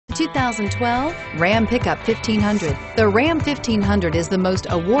2012 Ram Pickup 1500. The Ram 1500 is the most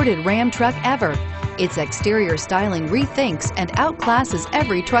awarded Ram truck ever. Its exterior styling rethinks and outclasses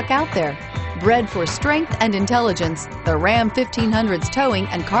every truck out there. Bred for strength and intelligence, the Ram 1500's towing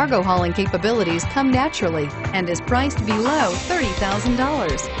and cargo hauling capabilities come naturally and is priced below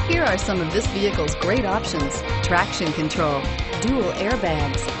 $30,000. Here are some of this vehicle's great options: traction control, dual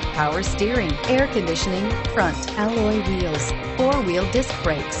airbags, power steering, air conditioning, front alloy wheels, four-wheel disc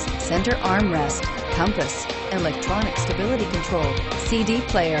brakes, center armrest, compass, electronic stability control, CD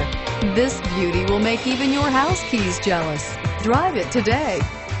player. This beauty will make even your house keys jealous. Drive it today.